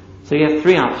dog. So you have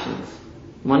three options.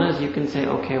 One is you can say,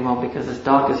 okay, well, because this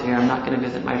dog is here, I'm not going to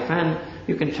visit my friend.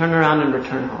 You can turn around and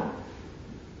return home.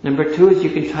 Number two is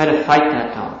you can try to fight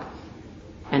that dog.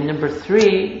 And number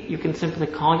three, you can simply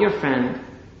call your friend,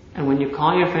 and when you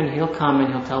call your friend, he'll come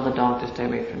and he'll tell the dog to stay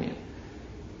away from you.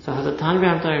 So Hazrat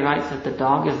Tanvi writes that the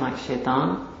dog is like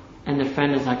shaitan, and the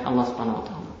friend is like Allah subhanahu wa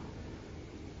ta'ala.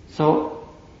 So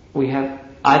we have,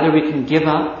 either we can give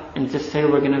up and just say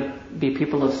we're going to be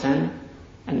people of sin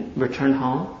and return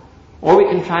home, or we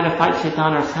can try to fight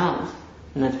shaitan ourselves,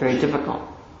 and that's very difficult.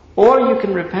 Or you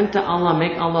can repent to Allah,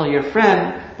 make Allah your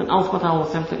friend, then Allah subhanahu wa ta'ala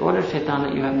will simply order shaitan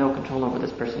that you have no control over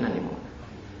this person anymore.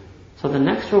 So the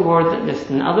next reward,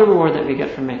 another reward that we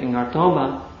get from making our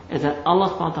tawbah, is that Allah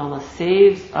subhanahu wa ta'ala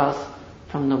saves us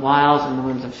from the wiles and the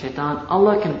whims of shaitan.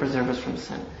 Allah can preserve us from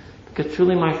sin. Because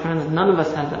truly, my friends, none of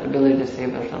us has the ability to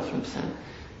save ourselves from sin.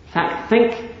 In fact,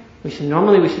 we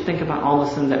should think about all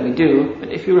the sins that we do, but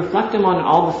if you reflect on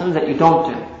all the sins that you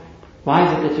don't do, why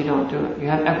is it that you don't do it? You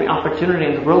have every opportunity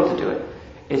in the world to do it.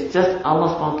 It's just Allah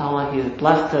subhanahu wa ta'ala, He has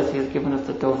blessed us, He has given us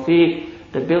the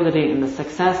tawfiq, the ability and the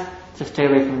success to stay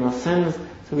away from those sins.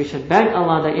 So we should beg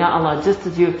Allah that, Ya Allah, just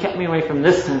as you have kept me away from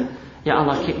this sin, Ya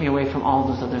Allah, keep me away from all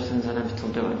those other sins that I'm still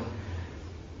doing.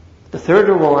 The third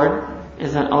reward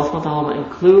is that Allah subhanahu wa ta'ala will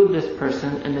include this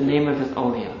person in the name of His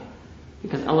awliya.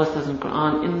 Because Allah says in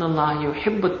Qur'an, Inna Allah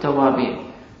yuhibbu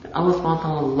tawabin. That Allah subhanahu wa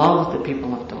ta'ala loves the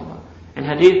people of tawbah. In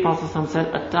Hadith, Prophet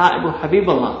said, At-ta'ibu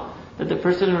habiballah. That the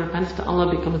person who repents to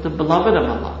Allah becomes the beloved of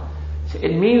Allah. So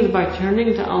it means by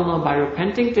turning to Allah, by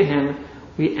repenting to Him,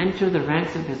 we enter the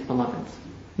ranks of His beloveds.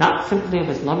 Not simply of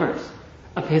His lovers,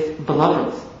 of His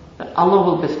beloveds. That Allah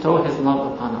will bestow His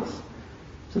love upon us.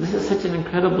 So this is such an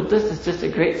incredible, this is just a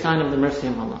great sign of the mercy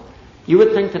of Allah. You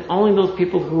would think that only those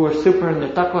people who are super in their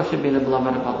taqwa should be the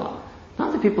beloved of Allah.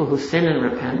 Not the people who sin and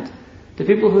repent. The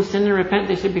people who sin and repent,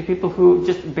 they should be people who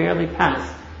just barely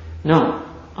pass. No.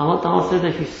 Allah Ta'ala says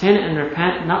that if you sin and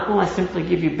repent, not will I simply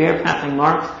give you bare passing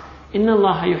marks. Inna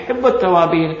Allah yuhibbu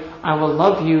tawabin. I will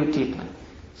love you deeply.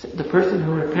 So the person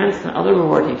who repents, the other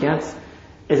reward he gets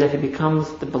is that he becomes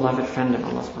the beloved friend of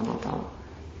Allah subhanahu wa ta'ala.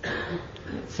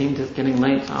 It seems it's getting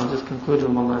late, so I'll just conclude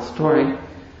with one last story.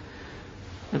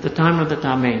 At the time of the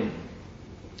Tabi'in,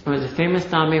 there was a famous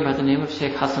Tabi'i by the name of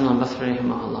Shaykh Hassan al-Basri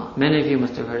rahimahullah. Many of you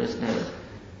must have heard his name.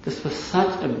 This was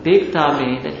such a big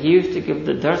Tabi'i that he used to give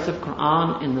the Dars of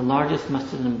Qur'an in the largest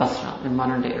masjid in Basra, in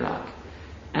modern day Iraq.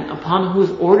 And upon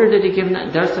whose order did he give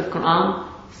that Dars of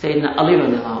Qur'an? Sayyidina Ali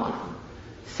radiallahu anhu.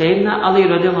 Sayyidina Ali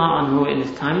radiallahu anhu in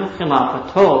his time of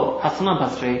Khilafah told Hassan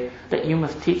al-Basri that you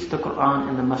must teach the Qur'an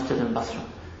in the masjid in Basra.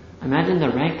 Imagine the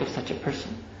rank of such a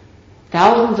person.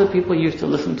 Thousands of people used to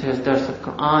listen to his Dars of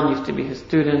Qur'an, used to be his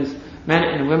students, men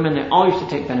and women, they all used to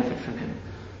take benefit from him.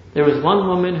 There was one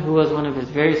woman who was one of his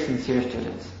very sincere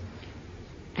students.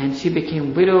 And she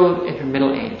became widowed in her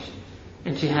middle age.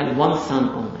 And she had one son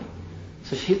only.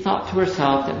 So she thought to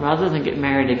herself that rather than get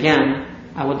married again,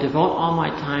 I will devote all my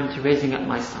time to raising up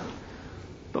my son.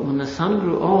 But when the son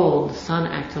grew old, the son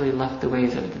actually left the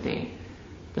ways of the deen.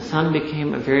 The son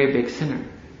became a very big sinner.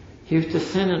 He used to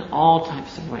sin in all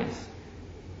types of ways.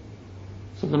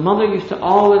 So the mother used to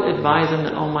always advise him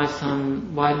that, oh my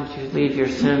son, why don't you leave your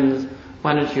sins?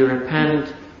 Why don't you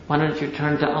repent? Why don't you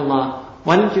turn to Allah?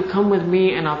 Why don't you come with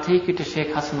me and I'll take you to Shaykh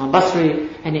Hassan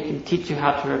al-Basri and he can teach you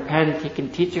how to repent. He can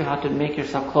teach you how to make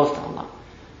yourself close to Allah.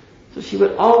 So she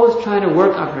would always try to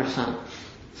work on her son.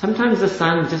 Sometimes the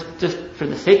son, just for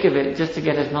the sake of it, just to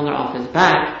get his mother off his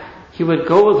back, he would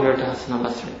go with her to Hassan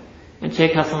al-Basri. And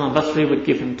Shaykh Hassan al-Basri would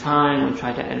give him time, would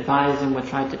try to advise him, would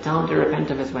try to tell him to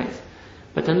repent of his ways.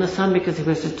 But then the son, because he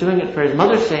was just doing it for his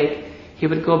mother's sake, he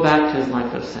would go back to his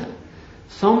life of sin.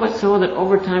 So much so that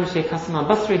over time Shaykh Hassan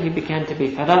al-Basri, he began to be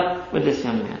fed up with this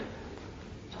young man.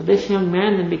 So this young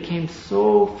man then became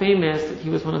so famous that he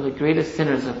was one of the greatest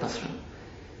sinners of Basra.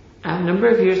 A number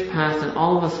of years passed, and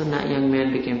all of a sudden that young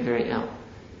man became very ill.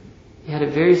 He had a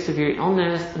very severe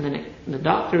illness, and then the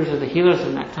doctors or the healers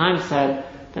in that time said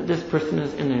that this person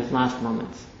is in his last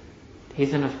moments.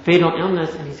 He's in a fatal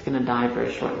illness and he's going to die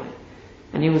very shortly.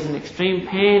 And he was in extreme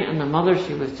pain, and the mother,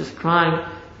 she was just crying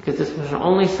because this was her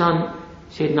only son.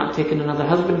 She had not taken another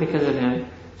husband because of him.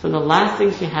 So the last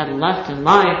thing she had left in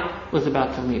life was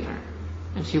about to leave her.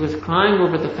 And she was crying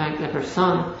over the fact that her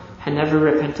son had never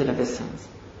repented of his sins.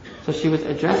 So she was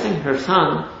addressing her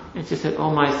son, and she said,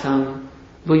 "Oh my son,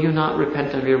 will you not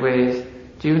repent of your ways?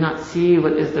 Do you not see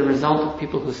what is the result of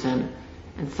people who sin?"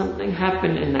 And something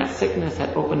happened in that sickness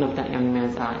that opened up that young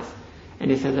man's eyes. And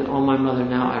he said that, "Oh my mother,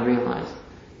 now I realize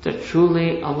that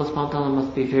truly Allah subhanahu wa ta'ala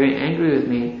must be very angry with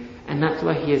me, and that's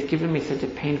why He has given me such a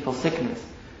painful sickness.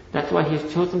 That's why He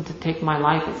has chosen to take my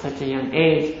life at such a young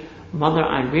age. Mother,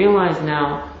 I realize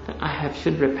now that I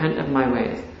should repent of my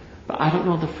ways. But I don't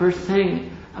know the first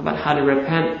thing about how to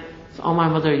repent. So, oh my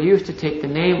mother, you used to take the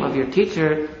name of your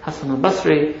teacher, Hassan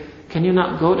al-Basri. Can you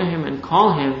not go to him and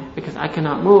call him, because I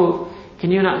cannot move?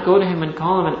 Can you not go to him and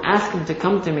call him and ask him to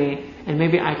come to me, and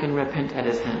maybe I can repent at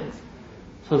his hands?"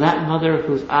 So that mother,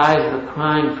 whose eyes were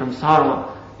crying from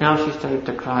sorrow, now she started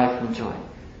to cry from joy.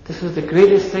 This was the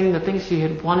greatest thing, the thing she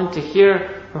had wanted to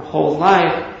hear her whole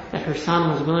life, that her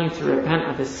son was willing to repent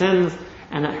of his sins,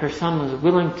 and that her son was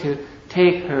willing to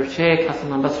take her Shaykh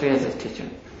Hassan al-Basri as his teacher.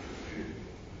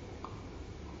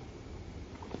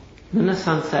 Then the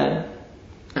son said,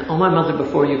 "Oh my mother,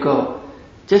 before you go,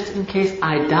 just in case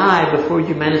I die before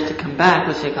you manage to come back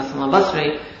with Shaykh Hassan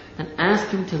al-Basri, then ask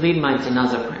him to lead my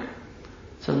janazah prayer."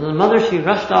 So the mother, she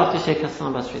rushed off to Shaykh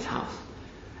Hassan al-Basri's house.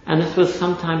 And this was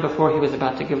sometime before he was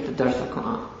about to give the Dars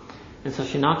al-Qur'an. And so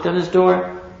she knocked on his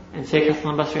door, and Shaykh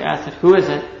Hassan al-Basri asked her, "Who is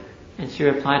it?" And she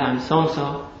replied, "I'm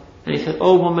so-and-so." And he said,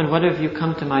 "Oh woman, what have you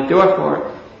come to my door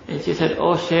for?" And she said,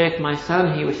 "Oh Shaykh, my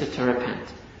son, he wishes to repent."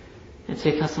 And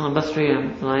Shaykh Hassan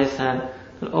al-Basri said,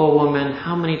 "Oh woman,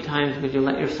 how many times would you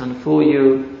let your son fool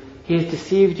you? He has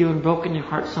deceived you and broken your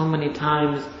heart so many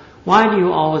times. Why do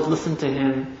you always listen to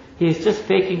him? He is just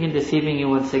faking and deceiving you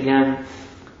once again."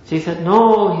 She said,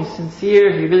 "No, he's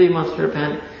sincere, he really wants to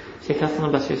repent." Shaykh Hassan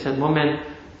al-Basri said, "Woman,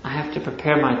 I have to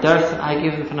prepare my dars that I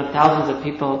give in front of thousands of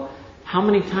people. How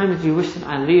many times do you wish that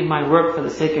I leave my work for the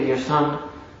sake of your son?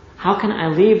 How can I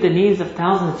leave the needs of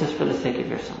thousands just for the sake of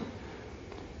your son?"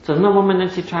 So then the woman,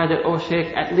 then she tried that, "Oh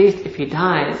Shaykh, at least if he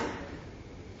dies,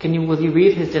 will you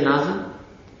read his janazah?"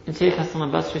 And Shaykh Hassan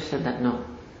al-Basri said that no.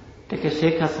 Because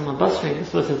Shaykh Hassan al-Basri,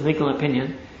 this was his legal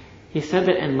opinion, he said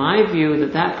that in my view,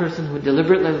 that person who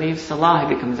deliberately leaves salah,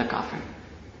 he becomes a kafir.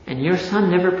 And your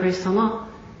son never prays salah.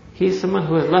 He is someone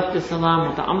who has left his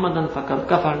salah muta'ammadan faqad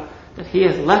kafar, that he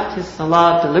has left his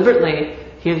salah deliberately,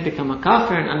 he has become a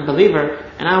kafir, an unbeliever,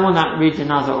 and I will not read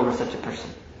janazah over such a person.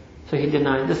 So he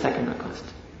denied the second request.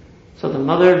 So the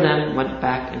mother then went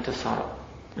back into sorrow.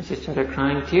 And she started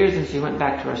crying tears, and she went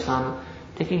back to her son,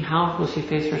 thinking, how will she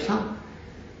face her son?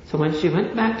 So when she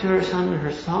went back to her son, and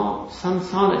her son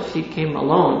saw that she came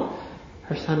alone,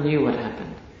 her son knew what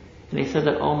happened. And he said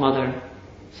that, "Oh mother,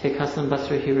 Shaykh Hassan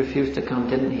Basri, he refused to come,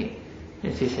 didn't he?"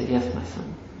 And she said, "Yes, my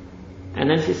son." And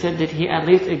then she said, "Did he at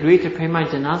least agree to pray my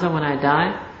janazah when I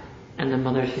die?" And the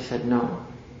mother, she said, "No."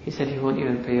 He said, "He won't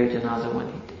even pray your janazah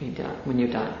when you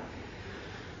die."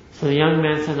 So the young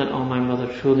man said that, "Oh my mother,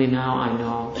 truly now I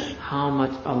know how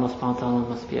much Allah subhanahu wa ta'ala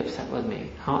must be upset with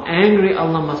me. How angry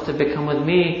Allah must have become with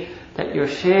me that your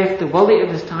shaykh, the wali of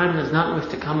his time, does not wish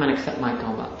to come and accept my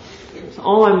tawbah. So,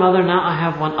 oh my mother, now I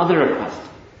have one other request.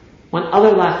 One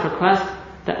other last request,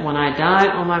 that when I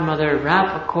die, oh my mother,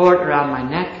 wrap a cord around my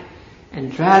neck and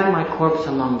drag my corpse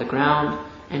along the ground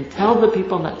and tell the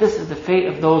people that this is the fate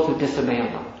of those who disobey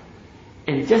Allah."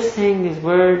 And just saying these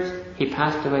words, he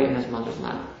passed away in his mother's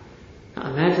lap. Now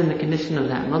imagine the condition of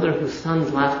that mother whose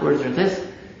son's last words are this,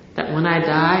 that when I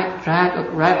die,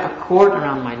 wrap a cord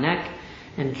around my neck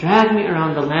and drag me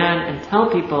around the land and tell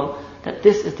people that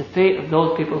this is the fate of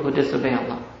those people who disobey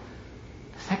Allah.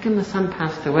 The second the son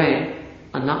passed away,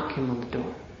 a knock came on the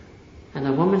door. And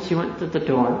the woman, she went to the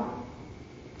door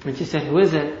and she said, "Who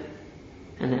is it?"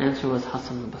 And the answer was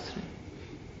Hassan al-Basri.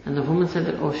 And the woman said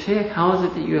that, "Oh Shaykh, how is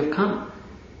it that you have come?"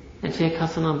 And Shaykh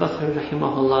Hasan al-Basri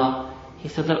rahimahullah, he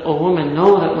said that, "O woman,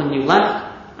 know that when you left,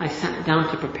 I sat down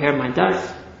to prepare my dars,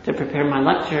 to prepare my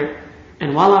lecture,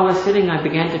 and while I was sitting I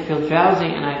began to feel drowsy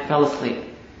and I fell asleep.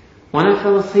 When I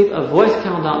fell asleep, a voice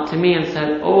called out to me and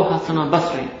said, 'O Hasan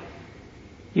al-Basri,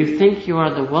 you think you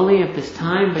are the wali of this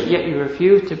time, but yet you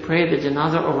refuse to pray the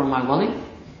janazah over my wali?'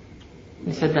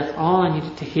 He said, 'That's all I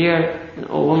needed to hear, and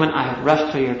O woman, I have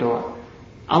rushed to your door.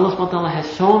 Allah subhanahu wa ta'ala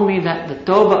has shown me that the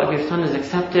tawbah of your son is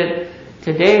accepted.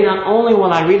 Today not only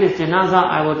will I read his janazah,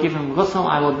 I will give him ghusl,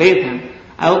 I will bathe him.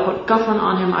 I will put kafan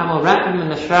on him, I will wrap him in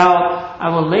the shroud, I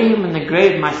will lay him in the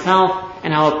grave myself,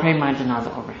 and I will pray my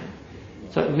janazah over him.'"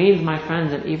 So it means, my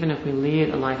friends, that even if we lead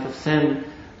a life of sin,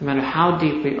 no matter how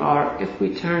deep we are, if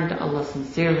we turn to Allah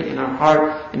sincerely in our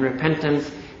heart in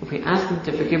repentance, if we ask Him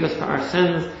to forgive us for our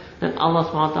sins, then Allah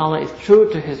subhanahu wa ta'ala is true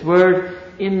to His word,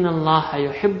 "Inna Allaha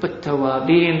yuhibbu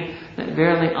at-tawabin," that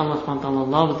verily Allah subhanahu wa ta'ala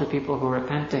loves the people who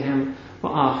repent to Him.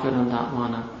 Wa akhiru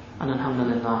da'wana and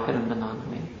alhamdulillahi rabbil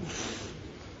alameen.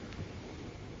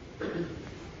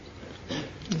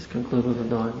 Let's conclude with a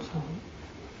dua, inshallah.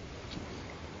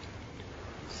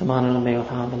 Subhanallah wa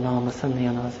bihamdihi, Allahumma salli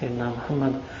ala sayyidina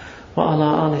Muhammad wa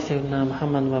ala ali sayyidina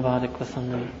Muhammad wa barik wa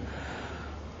sallim.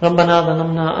 ربنا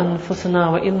ظلمنا أنفسنا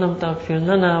وإن لم تغفر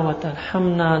لنا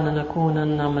وترحمنا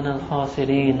لنكونن من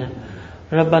الخاسرين.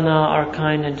 Rabbana, our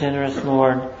kind and generous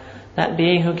Lord, that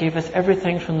being who gave us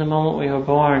everything from the moment we were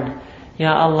born.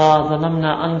 Ya Allah,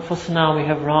 ظلمنا أنفسنا, we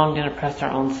have wronged and oppressed our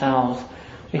own selves.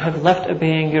 We have left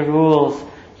obeying your rules.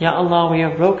 Ya Allah, we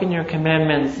have broken your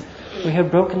commandments. We have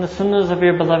broken the sunnahs of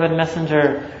your beloved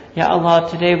messenger. Ya Allah,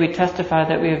 today we testify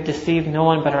that we have deceived no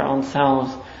one but our own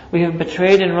selves. We have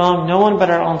betrayed and wronged no one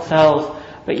but our own selves.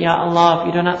 But Ya Allah, if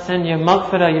you do not send your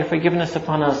maghfirah, your forgiveness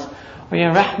upon us, or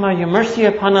your rahmah, your mercy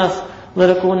upon us,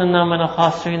 لَنَكُونَنَّ مِنَ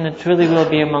الْخَاسِرِينَ, that truly will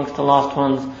be amongst the lost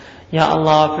ones. Ya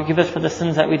Allah, forgive us for the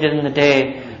sins that we did in the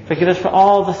day. Forgive us for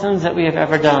all the sins that we have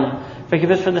ever done.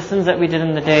 Forgive us for the sins that we did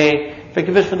in the day.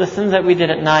 Forgive us for the sins that we did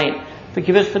at night.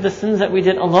 Forgive us for the sins that we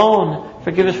did alone.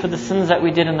 Forgive us for the sins that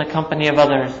we did in the company of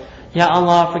others. Ya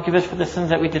Allah, forgive us for the sins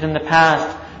that we did in the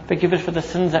past. Forgive us for the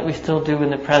sins that we still do in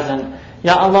the present.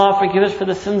 Ya Allah, forgive us for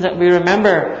the sins that we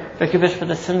remember. Forgive us for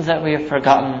the sins that we have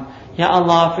forgotten. Ya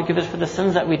Allah, forgive us for the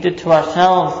sins that we did to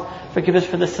ourselves. Forgive us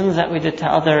for the sins that we did to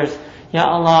others. Ya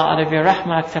Allah, out of your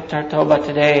rahmah, accept our tawbah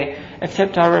today.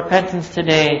 Accept our repentance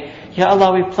today. Ya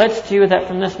Allah, we pledge to you that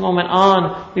from this moment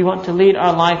on, we want to lead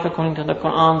our life according to the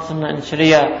Qur'an, Sunnah and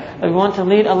Sharia. We want to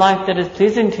lead a life that is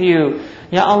pleasing to you.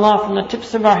 Ya Allah, from the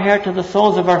tips of our hair to the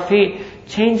soles of our feet,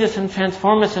 change us and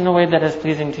transform us in a way that is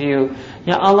pleasing to you.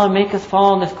 Ya Allah, make us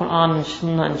follow this Qur'an and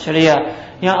Sunnah and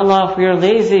Sharia. Ya Allah, if we are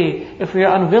lazy, if we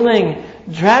are unwilling,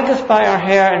 drag us by our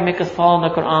hair and make us follow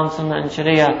the Qur'an, Sunnah and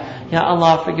Sharia. Ya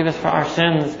Allah, forgive us for our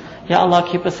sins. Ya Allah,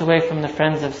 keep us away from the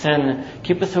friends of sin.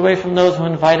 Keep us away from those who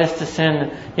invite us to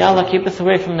sin. Ya Allah, keep us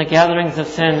away from the gatherings of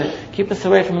sin. Keep us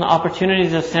away from the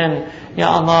opportunities of sin. Ya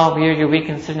Allah, we are your weak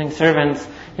and sinning servants.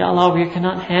 Ya Allah, we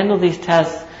cannot handle these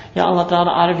tests. Ya Allah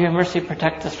Ta'ala, out of your mercy,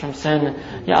 protect us from sin.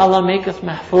 Ya Allah, make us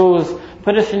mahfuz.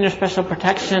 Put us in your special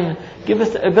protection. Give us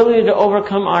the ability to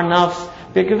overcome our nafs.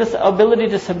 Give us the ability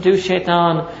to subdue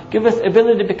shaitan. Give us the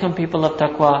ability to become people of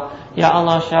taqwa. Ya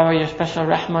Allah, shower your special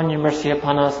rahmah and your mercy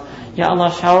upon us. Ya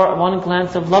Allah, shower one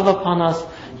glance of love upon us.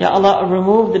 Ya Allah,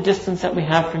 remove the distance that we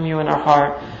have from you in our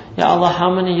heart. Ya Allah,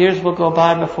 how many years will go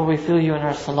by before we feel you in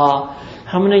our salah?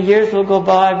 How many years will go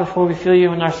by before we feel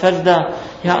you in our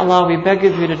sajda? Ya Allah, we beg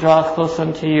of you to draw us close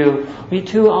unto you. We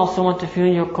too also want to feel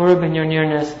your qurb and your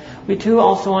nearness. We too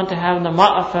also want to have the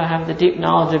ma'afah, have the deep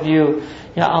knowledge of you.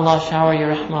 Ya Allah, shower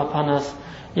your rahmah upon us.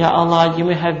 Ya Allah, you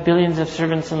may have billions of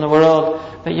servants in the world,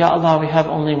 but Ya Allah, we have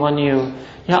only one you.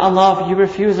 Ya Allah, if you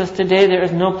refuse us today, there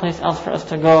is no place else for us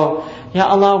to go. Ya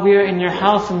Allah, we are in your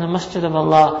house in the masjid of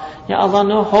Allah. Ya Allah,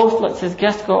 no host lets his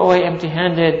guest go away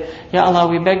empty-handed. Ya Allah,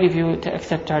 we beg of you to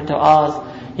accept our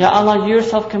du'as. Ya Allah, you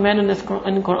yourself commanded us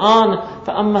in Qur'an,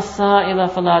 فَأَمَّا السَّائِلَ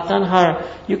فَلَا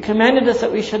تَنْهَرْ. You commanded us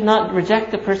that we should not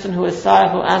reject the person who is sa'il,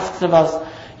 who asks of us.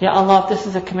 Ya Allah, if this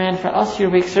is a command for us, your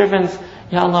weak servants,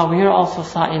 Ya Allah, we are also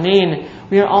sa'ileen.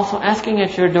 We are also asking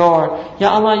at your door.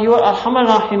 Ya Allah, you are Arhamar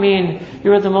Rahimeen.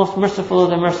 You are the most merciful of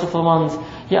the merciful ones.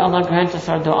 Ya Allah, grant us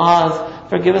our du'as.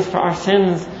 Forgive us for our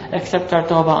sins. Accept our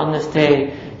tawbah on this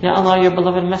day. Ya Allah, your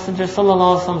beloved Messenger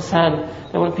Sallallahu Alaihi Wasallam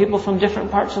said that when people from different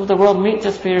parts of the world meet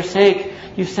just for your sake,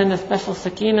 you send a special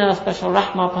sakina, a special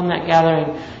rahmah upon that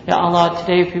gathering. Ya Allah,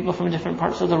 today people from different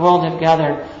parts of the world have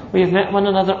gathered. We have met one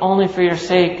another only for your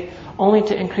sake. only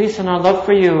to increase in our love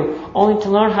for you, only to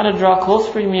learn how to draw close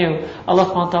from you. Allah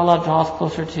subhanahu wa ta'ala draw us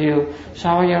closer to you.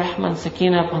 Shower your rahman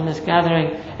sakina upon this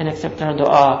gathering and accept our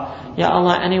dua. Ya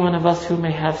Allah, any one of us who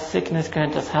may have sickness,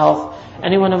 grant us health.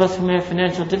 Any one of us who may have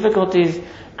financial difficulties,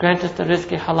 grant us the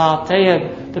rizq halal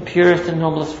tayyib, the purest and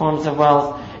noblest forms of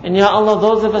wealth. And Ya Allah,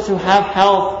 those of us who have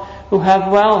health, who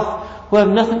have wealth, who have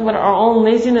nothing but our own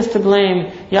laziness to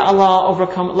blame, Ya Allah,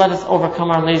 let us overcome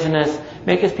our laziness.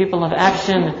 Make us people of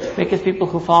action. Make us people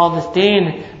who follow this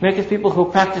deen. Make us people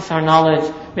who practice our knowledge.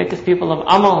 Make us people of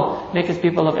amal. Make us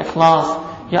people of ikhlas.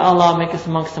 Ya Allah, make us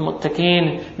amongst the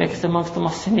muttaqeen. Make us amongst the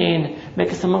muhsineen.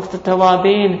 Make us amongst the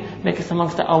tawabeen. Make us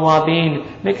amongst the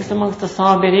awabeen. Make us amongst the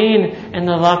sabireen and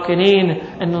the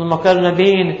dhakireen and the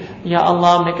muqarrabeen. Ya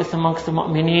Allah, make us amongst the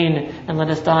mu'mineen and let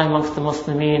us die amongst the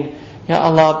muslimeen. Ya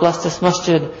Allah, bless this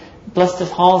masjid. Bless the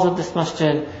halls of this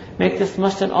masjid. Make this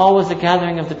masjid always a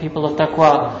gathering of the people of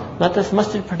taqwa. Let this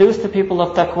masjid produce the people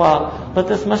of taqwa. Let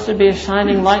this masjid be a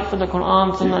shining light for the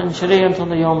Qur'an, Sunnah and Sharia until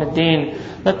the Yawm ad-Din.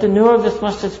 Let the nur of this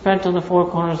masjid spread to the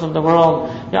four corners of the world.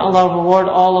 Ya Allah, reward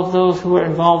all of those who are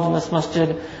involved in this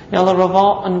masjid. Ya Allah,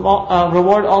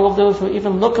 reward all of those who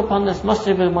even look upon this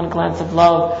masjid with one glance of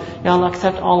love. Ya Allah,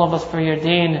 accept all of us for your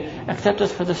deen. Accept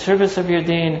us for the service of your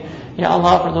deen. Ya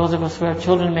Allah, for those of us who have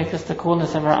children, make us the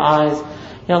coolness of our eyes.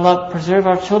 Ya Allah, preserve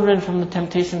our children from the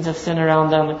temptations of sin around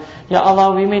them. Ya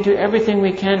Allah, we may do everything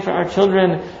we can for our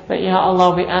children, but Ya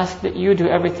Allah, we ask that you do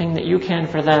everything that you can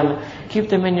for them. Keep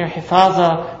them in your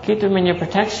hifaza, keep them in your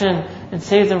protection, and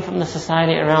save them from the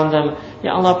society around them.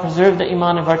 Ya Allah, preserve the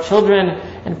iman of our children,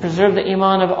 and preserve the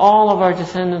iman of all of our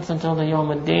descendants until the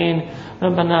Yawm ad-Din.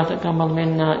 ربنا تقبل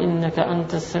منا إنك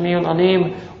أنت السميع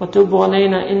العليم وتب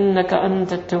علينا إنك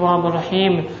أنت التواب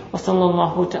الرحيم وصلى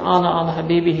الله تعالى على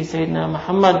حبيبه سيدنا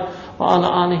محمد وعلى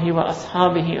آله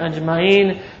وأصحابه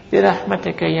أجمعين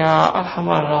برحمتك يا أرحم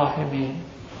الراحمين.